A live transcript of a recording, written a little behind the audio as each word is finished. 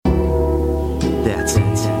That's it.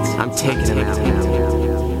 I'm taking him out.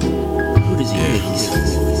 Who does he think he's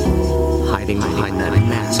hiding behind that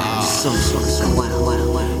mask?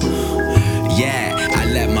 Yeah, I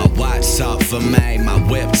let my watch talk for me, my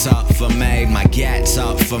whip talk for me, my gat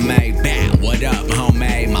talk for me. Bam, what up,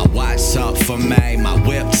 homie? My watch talk for me, my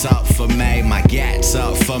whip talk for me, my gat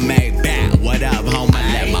talk for me. Bam, what up, homie?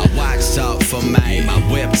 I let my watch talk for me, my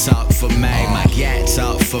whip talk for me, my gat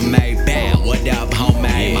talk for me. Bam, what up,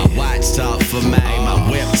 homie? My watch talk for me, my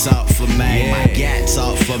whip talk for me, my gat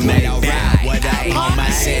talk for me. Bam, what up, homie? I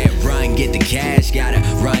said run, get the cash, gotta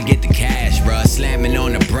run, get the cash, bruh. Slamming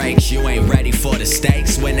on the brakes, you ain't ready for the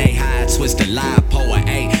stakes. When they hide, twist the lie, pour a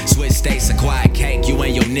eight. Switch states, a quiet cake. You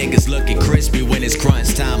and your niggas looking crispy when it's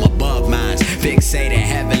crunch time above mines. Fixated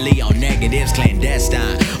heavily on negatives,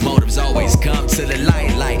 clandestine. Motives always come to the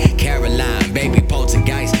light like Caroline. Baby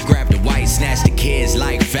poltergeist, grab the white, snatch the kids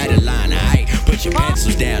like Federline. Aight, put your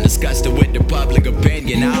pencils down, disgusted with the public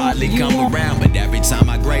opinion. I hardly come around, but every time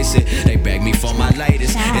I grace it, they beg me for my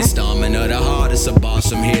latest installment of the hardest. A boss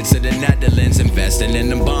from here to the Netherlands, investing in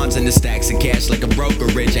the bonds and the stacks of cash like a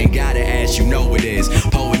brokerage. Ain't gotta ask, you know it is.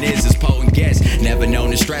 Poet is as potent gets. Never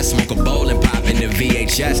known to stress, smoke a bowl and pop in the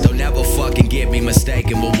VHS. Don't ever fucking get me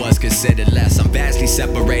mistaken with what's considered less. I'm vastly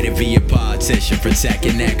separated via partition, protect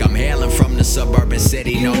your neck. I'm hailing from the suburban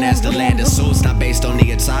city known as the land of suits. Not based on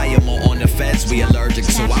the attire, more on the feds we allergic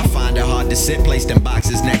to. I find it hard to sit placed in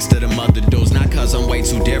boxes next to the mother dudes. Not cause I'm way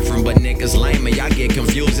too different, but niggas lame and y'all get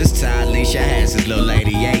confused. It's tylishahaskins, little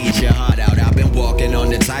lady, yeah, eat your heart out. I've been walking on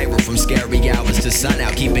the tightrope from scary hours to sun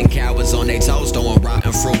out, keeping cowards on their toes, throwing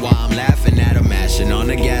rotten fruit while I'm laughing at them, mashing on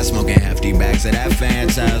the gas, smoking hefty bags of that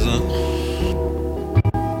phantasm.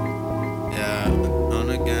 Yeah, on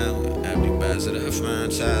the gas, hefty bags of that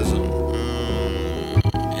phantasm.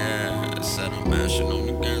 Yeah, said I'm mashing on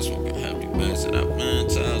the gas, smoking hefty bags of that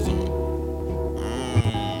phantasm.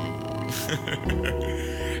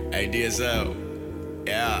 Hey, DSL,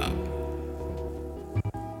 yeah.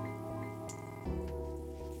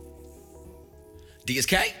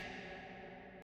 DSK?